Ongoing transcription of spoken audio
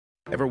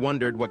Ever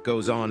wondered what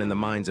goes on in the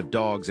minds of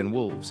dogs and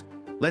wolves?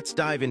 Let's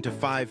dive into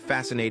 5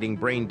 fascinating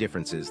brain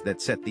differences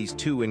that set these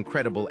two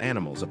incredible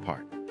animals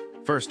apart.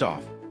 First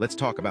off, let's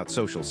talk about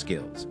social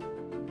skills.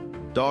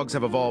 Dogs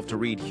have evolved to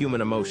read human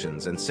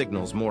emotions and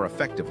signals more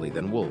effectively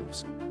than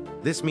wolves.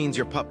 This means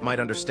your pup might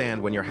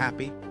understand when you're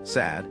happy,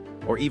 sad,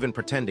 or even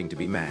pretending to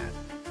be mad.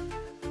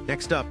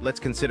 Next up, let's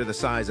consider the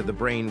size of the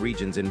brain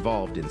regions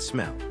involved in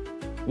smell.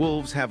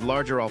 Wolves have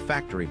larger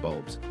olfactory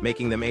bulbs,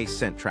 making them ace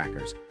scent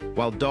trackers,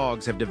 while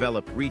dogs have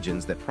developed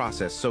regions that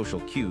process social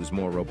cues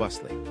more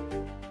robustly.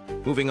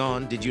 Moving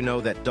on, did you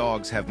know that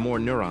dogs have more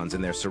neurons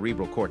in their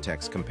cerebral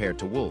cortex compared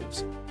to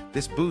wolves?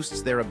 This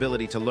boosts their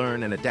ability to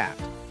learn and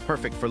adapt,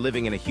 perfect for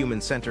living in a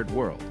human-centered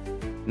world.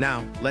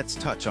 Now, let's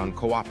touch on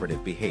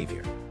cooperative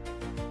behavior.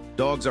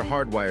 Dogs are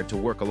hardwired to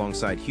work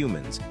alongside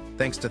humans,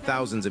 thanks to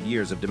thousands of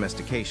years of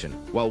domestication,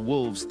 while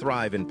wolves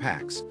thrive in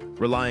packs,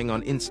 relying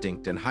on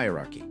instinct and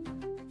hierarchy.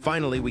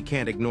 Finally, we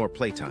can't ignore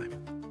playtime.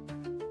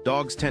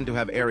 Dogs tend to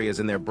have areas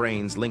in their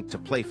brains linked to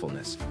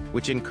playfulness,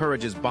 which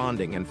encourages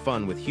bonding and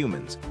fun with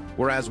humans,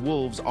 whereas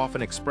wolves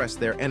often express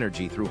their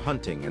energy through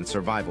hunting and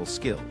survival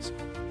skills.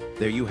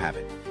 There you have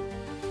it.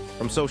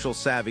 From social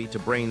savvy to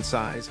brain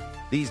size,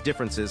 these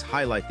differences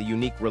highlight the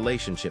unique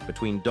relationship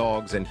between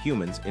dogs and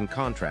humans in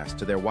contrast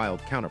to their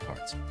wild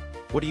counterparts.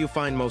 What do you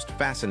find most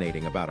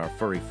fascinating about our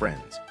furry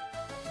friends?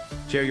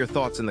 Share your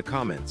thoughts in the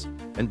comments,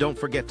 and don't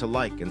forget to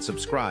like and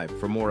subscribe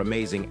for more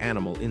amazing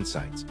animal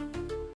insights.